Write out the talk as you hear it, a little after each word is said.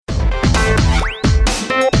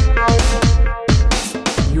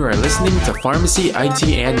You are listening to Pharmacy, IT,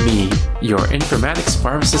 and Me, your informatics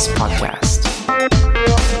pharmacist podcast.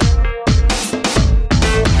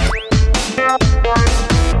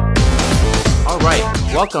 All right,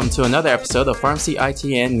 welcome to another episode of Pharmacy, IT,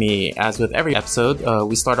 and Me. As with every episode,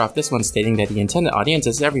 we start off this one stating that the intended audience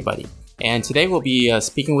is everybody. And today we'll be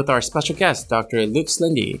speaking with our special guest, Dr. Luke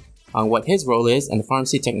Slindy, on what his role is in the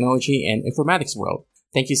pharmacy technology and informatics world.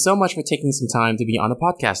 Thank you so much for taking some time to be on the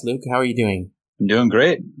podcast, Luke. How are you doing? I'm doing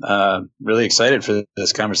great. Really excited for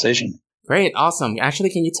this conversation. Great. Awesome. Actually,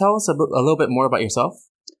 can you tell us a little bit more about yourself?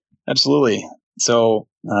 Absolutely. So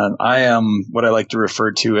I am what I like to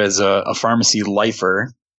refer to as a pharmacy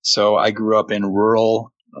lifer. So I grew up in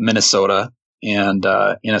rural Minnesota and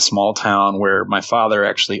in a small town where my father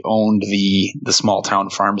actually owned the small town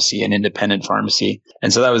pharmacy, an independent pharmacy.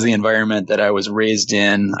 And so that was the environment that I was raised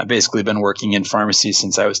in. I've basically been working in pharmacy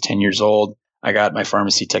since I was 10 years old. I got my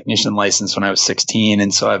pharmacy technician license when I was 16.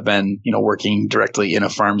 And so I've been, working directly in a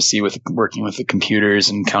pharmacy working with the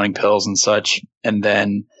computers and counting pills and such. And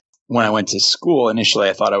then when I went to school, initially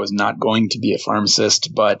I thought I was not going to be a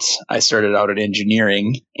pharmacist, but I started out at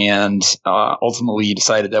engineering and ultimately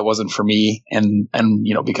decided that wasn't for me. And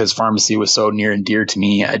because pharmacy was so near and dear to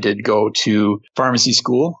me, I did go to pharmacy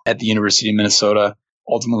school at the University of Minnesota,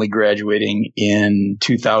 ultimately graduating in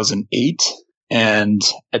 2008. And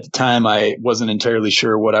at the time, I wasn't entirely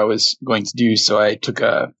sure what I was going to do. So I took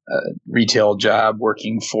a retail job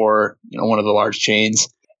working for, one of the large chains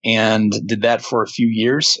and did that for a few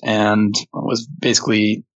years and was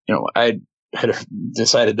basically, I had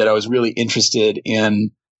decided that I was really interested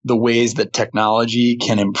in the ways that technology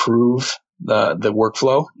can improve the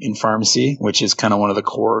workflow in pharmacy, which is kind of one of the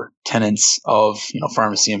core tenets of,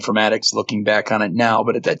 pharmacy informatics looking back on it now.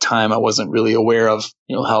 But at that time, I wasn't really aware of,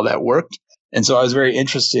 how that worked. And so I was very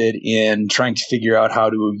interested in trying to figure out how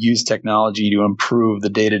to use technology to improve the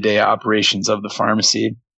day-to-day operations of the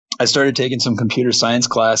pharmacy. I started taking some computer science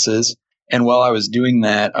classes. And while I was doing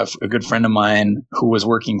that, a good friend of mine who was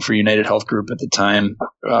working for United Health Group at the time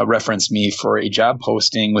referenced me for a job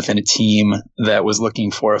posting within a team that was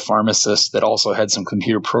looking for a pharmacist that also had some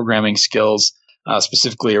computer programming skills,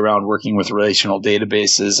 specifically around working with relational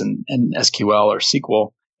databases and SQL or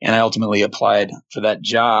SQL. And I ultimately applied for that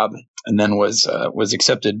job and then was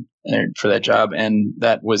accepted for that job. And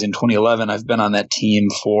that was in 2011. I've been on that team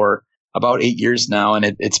for about 8 years now.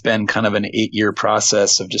 And it's been kind of an 8-year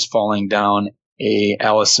process of just falling down a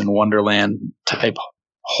Alice in Wonderland type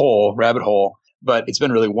rabbit hole. But it's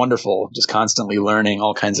been really wonderful, just constantly learning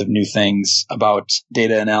all kinds of new things about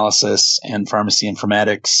data analysis and pharmacy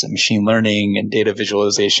informatics and machine learning and data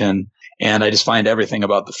visualization. And I just find everything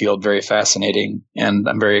about the field very fascinating. And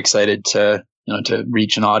I'm very excited to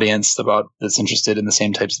reach an audience that's interested in the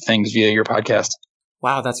same types of things via your podcast.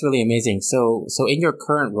 Wow, that's really amazing. So in your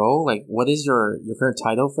current role, what is your current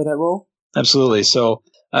title for that role? Absolutely. So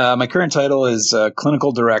my current title is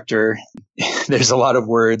clinical director. There's a lot of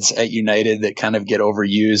words at United that kind of get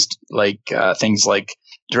overused, things like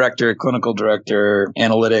director, clinical director,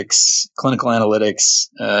 analytics, clinical analytics.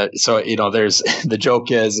 So there's the joke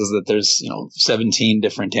is that there's 17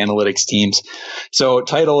 different analytics teams. So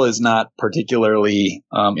title is not particularly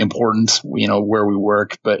important, where we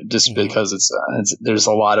work, but just because there's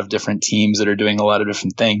a lot of different teams that are doing a lot of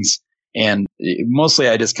different things. And mostly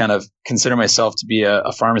I just kind of consider myself to be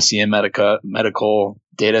a pharmacy and medical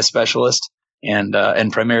data specialist. And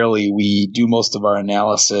primarily we do most of our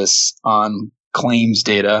analysis on claims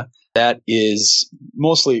data. That is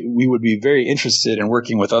mostly, we would be very interested in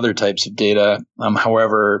working with other types of data.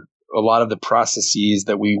 However, a lot of the processes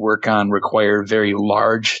that we work on require very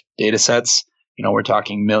large data sets. We're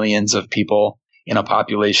talking millions of people in a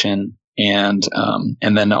population. And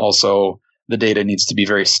then also the data needs to be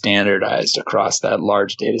very standardized across that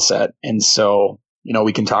large data set. And so,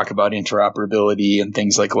 we can talk about interoperability and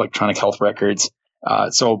things like electronic health records.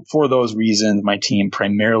 So for those reasons, my team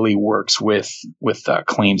primarily works with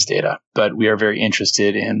claims data, but we are very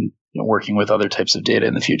interested in working with other types of data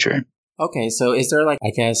in the future. Okay, so is there a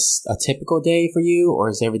typical day for you, or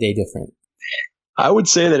is every day different? I would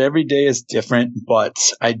say that every day is different, but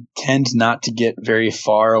I tend not to get very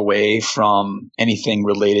far away from anything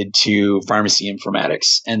related to pharmacy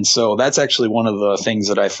informatics. And so that's actually one of the things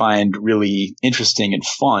that I find really interesting and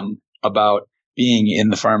fun about being in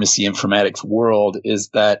the pharmacy informatics world is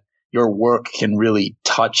that your work can really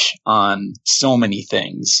touch on so many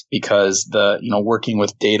things because working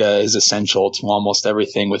with data is essential to almost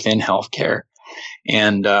everything within healthcare.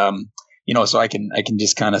 And so I can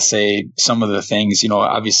just kind of say some of the things,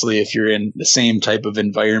 obviously if you're in the same type of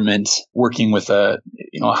environment working with a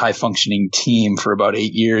high functioning team for about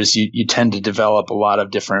 8 years, you tend to develop a lot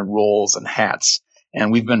of different roles and hats.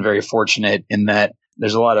 And we've been very fortunate in that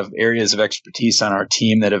there's a lot of areas of expertise on our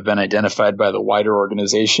team that have been identified by the wider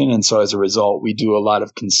organization. And so as a result, we do a lot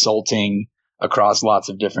of consulting across lots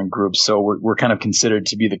of different groups. So we're kind of considered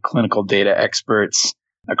to be the clinical data experts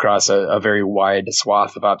across a very wide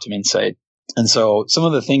swath of Optum Insight. And so some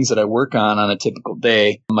of the things that I work on a typical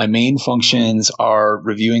day, my main functions are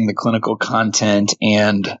reviewing the clinical content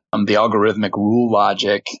and the algorithmic rule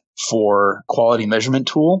logic for quality measurement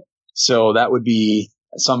tool. So that would be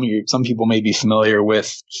some people may be familiar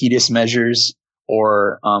with HEDIS measures,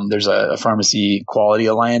 or there's a Pharmacy Quality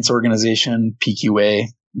Alliance organization, PQA,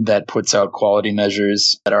 that puts out quality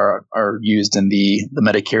measures that are used in the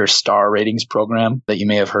Medicare Star Ratings program that you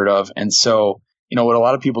may have heard of. And so, what a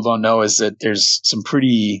lot of people don't know is that there's some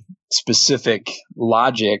pretty specific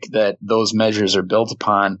logic that those measures are built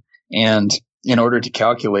upon. And in order to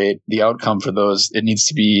calculate the outcome for those,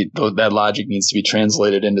 that logic needs to be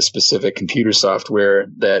translated into specific computer software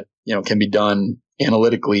that, can be done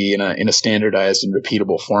analytically in a standardized and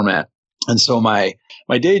repeatable format. And so my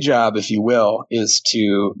day job, if you will, is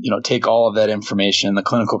to, take all of that information, the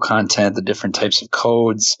clinical content, the different types of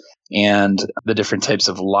codes, and the different types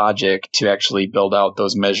of logic to actually build out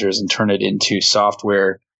those measures and turn it into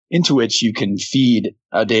software into which you can feed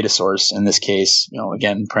a data source. In this case,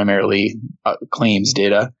 again, primarily claims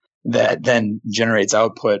data that then generates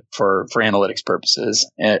output for analytics purposes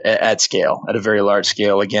at scale, at a very large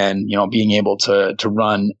scale. Again, being able to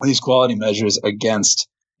run these quality measures against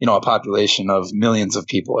a population of millions of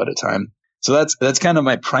people at a time. So that's kind of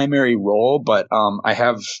my primary role. But I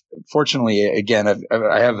have, fortunately, again,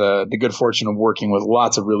 I have the good fortune of working with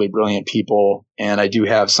lots of really brilliant people, and I do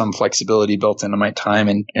have some flexibility built into my time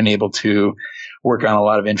and able to work on a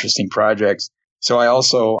lot of interesting projects. So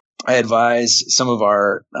I advise some of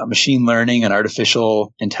our machine learning and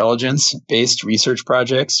artificial intelligence based research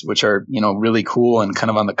projects, which are really cool and kind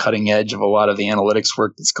of on the cutting edge of a lot of the analytics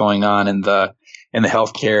work that's going on in the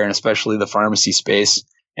healthcare and especially the pharmacy space.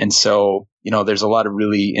 And so, there's a lot of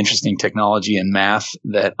really interesting technology and math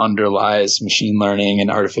that underlies machine learning and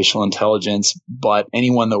artificial intelligence. But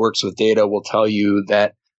anyone that works with data will tell you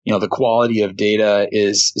that, the quality of data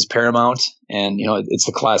is paramount. And, it's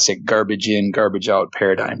the classic garbage in, garbage out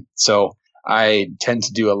paradigm. So I tend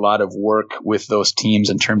to do a lot of work with those teams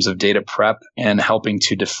in terms of data prep and helping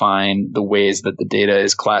to define the ways that the data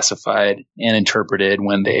is classified and interpreted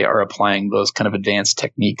when they are applying those kind of advanced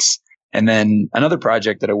techniques. And then another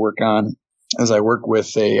project that I work on is I work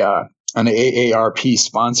with an AARP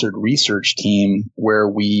sponsored research team where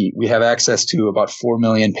we have access to about 4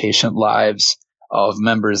 million patient lives of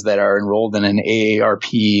members that are enrolled in an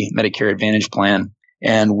AARP Medicare Advantage plan.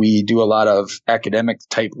 And we do a lot of academic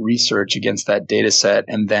type research against that data set.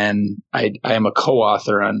 And then I am a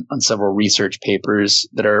co-author on several research papers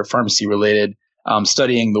that are pharmacy related,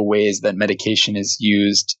 studying the ways that medication is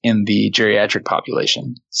used in the geriatric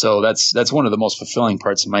population. So that's one of the most fulfilling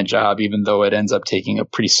parts of my job, even though it ends up taking a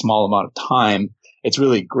pretty small amount of time. It's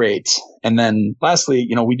really great. And then lastly,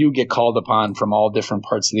 we do get called upon from all different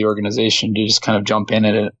parts of the organization to just kind of jump in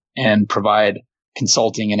it and provide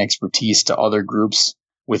consulting and expertise to other groups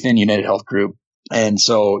within United Health Group. And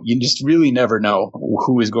so you just really never know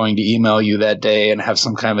who is going to email you that day and have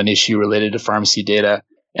some kind of an issue related to pharmacy data.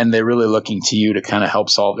 And they're really looking to you to kind of help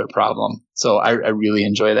solve their problem. So I really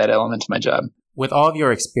enjoy that element to my job. With all of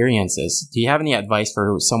your experiences, do you have any advice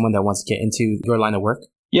for someone that wants to get into your line of work?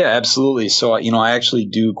 Yeah, absolutely. So, I actually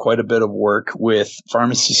do quite a bit of work with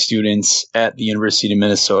pharmacy students at the University of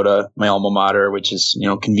Minnesota, my alma mater, which is,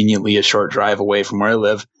 conveniently a short drive away from where I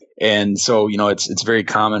live. And so, it's very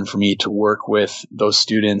common for me to work with those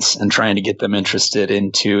students and trying to get them interested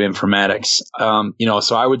into informatics.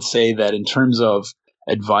 So I would say that in terms of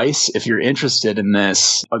advice, if you're interested in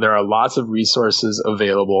this, there are lots of resources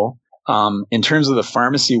available. In terms of the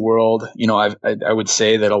pharmacy world, I would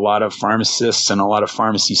say that a lot of pharmacists and a lot of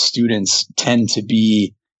pharmacy students tend to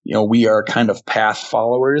be, we are kind of path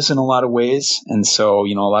followers in a lot of ways. And so,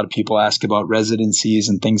 a lot of people ask about residencies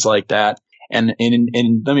and things like that. And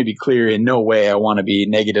let me be clear, in no way I want to be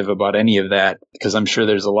negative about any of that, because I'm sure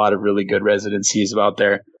there's a lot of really good residencies out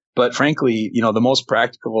there. But frankly, the most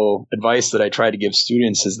practical advice that I try to give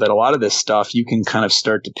students is that a lot of this stuff you can kind of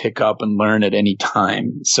start to pick up and learn at any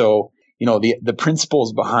time. So, the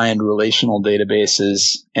principles behind relational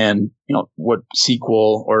databases and, what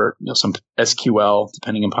SQL or some SQL,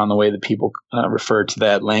 depending upon the way that people refer to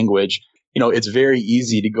that language, it's very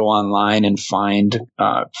easy to go online and find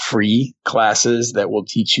free classes that will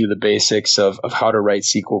teach you the basics of how to write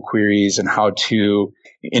SQL queries and how to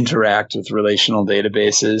interact with relational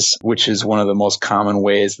databases, which is one of the most common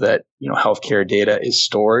ways that, healthcare data is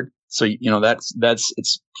stored. So,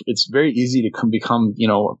 it's very easy to become,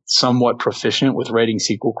 somewhat proficient with writing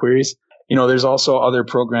SQL queries. There's also other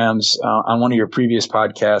programs. On one of your previous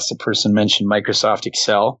podcasts, a person mentioned Microsoft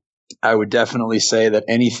Excel. I would definitely say that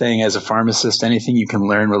anything as a pharmacist, anything you can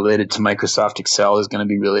learn related to Microsoft Excel is going to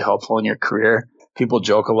be really helpful in your career. People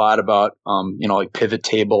joke a lot about, like pivot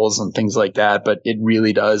tables and things like that, but it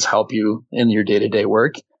really does help you in your day-to-day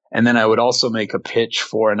work. And then I would also make a pitch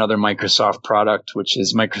for another Microsoft product, which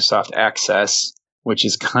is Microsoft Access, which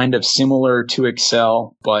is kind of similar to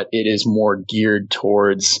Excel, but it is more geared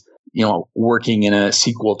towards, working in a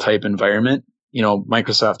SQL type environment.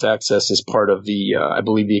 Microsoft Access is part of the, I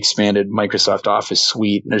believe, the expanded Microsoft Office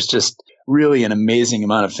suite. And there's just really an amazing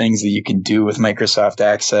amount of things that you can do with Microsoft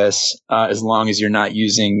Access, as long as you're not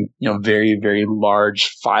using, very, very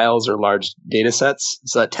large files or large data sets.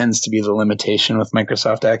 So that tends to be the limitation with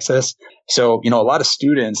Microsoft Access. So, a lot of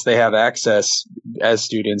students, they have access as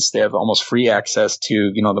students, they have almost free access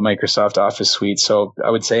to, the Microsoft Office suite. So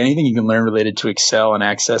I would say anything you can learn related to Excel and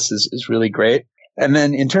Access is really great. And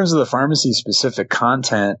then in terms of the pharmacy specific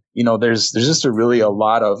content, there's just a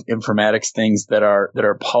lot of informatics things that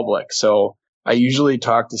are public. So I usually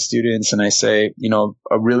talk to students and I say,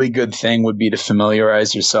 a really good thing would be to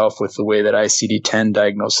familiarize yourself with the way that ICD-10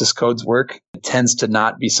 diagnosis codes work. It tends to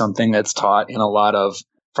not be something that's taught in a lot of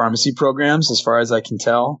pharmacy programs, as far as I can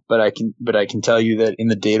tell, but I can tell you that in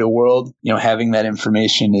the data world, having that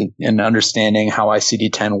information and understanding how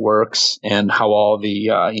ICD-10 works and how all the,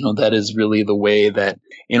 that is really the way that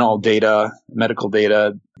in all data, medical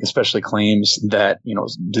data, especially claims, that,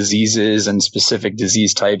 diseases and specific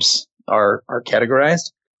disease types are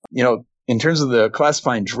categorized. In terms of the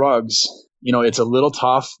classifying drugs, it's a little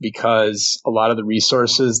tough because a lot of the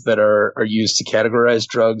resources that are used to categorize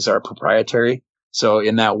drugs are proprietary. So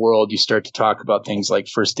in that world, you start to talk about things like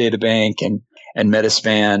First Data Bank and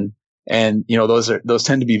Metaspan, and those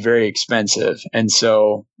tend to be very expensive. And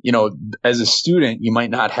so as a student, you might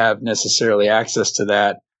not have necessarily access to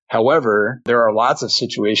that. However, there are lots of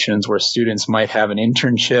situations where students might have an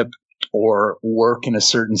internship or work in a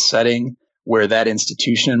certain setting where that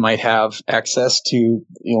institution might have access to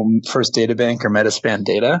First Data Bank or Metaspan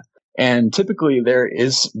data. And typically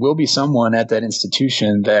will be someone at that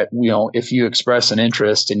institution that, if you express an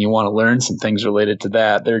interest and you want to learn some things related to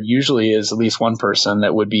that, there usually is at least one person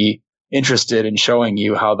that would be interested in showing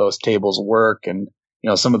you how those tables work and,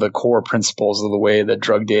 some of the core principles of the way that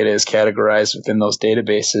drug data is categorized within those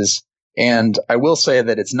databases. And I will say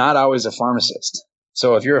that it's not always a pharmacist.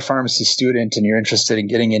 So if you're a pharmacy student and you're interested in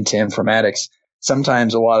getting into informatics,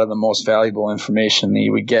 sometimes a lot of the most valuable information that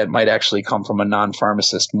you would get might actually come from a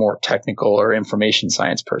non-pharmacist, more technical or information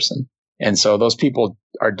science person. And so those people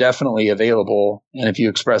are definitely available. And if you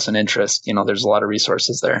express an interest, there's a lot of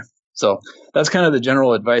resources there. So that's kind of the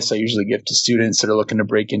general advice I usually give to students that are looking to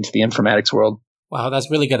break into the informatics world. Wow, that's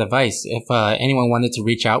really good advice. If anyone wanted to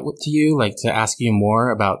reach out to you, like to ask you more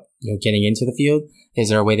about getting into the field, is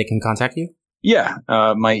there a way they can contact you? Yeah,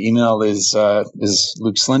 my email is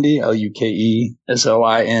Luke Slindee, LUKESLINDEE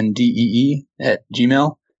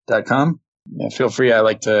 @gmail.com. Feel free. I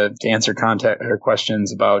like to answer contact or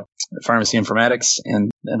questions about pharmacy informatics,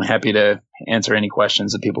 and I'm happy to answer any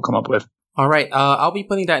questions that people come up with. All right. I'll be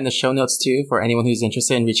putting that in the show notes too for anyone who's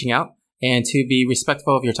interested in reaching out. And to be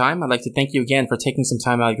respectful of your time, I'd like to thank you again for taking some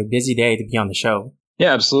time out of your busy day to be on the show.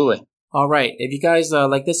 Yeah, absolutely. All right. If you guys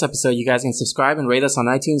like this episode, you guys can subscribe and rate us on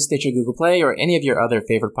iTunes, Stitcher, Google Play, or any of your other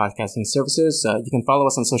favorite podcasting services. You can follow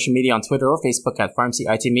us on social media on Twitter or Facebook at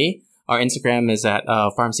PharmacyITme. Our Instagram is at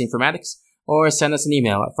Pharmacy Informatics, or send us an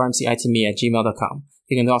email at pharmacyitme@gmail.com.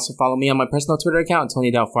 You can also follow me on my personal Twitter account,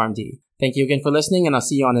 TonyDellPharmD. Thank you again for listening, and I'll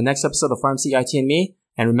see you on the next episode of Pharmacy IT and Me.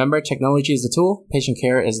 And remember, technology is the tool, patient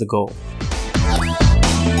care is the goal.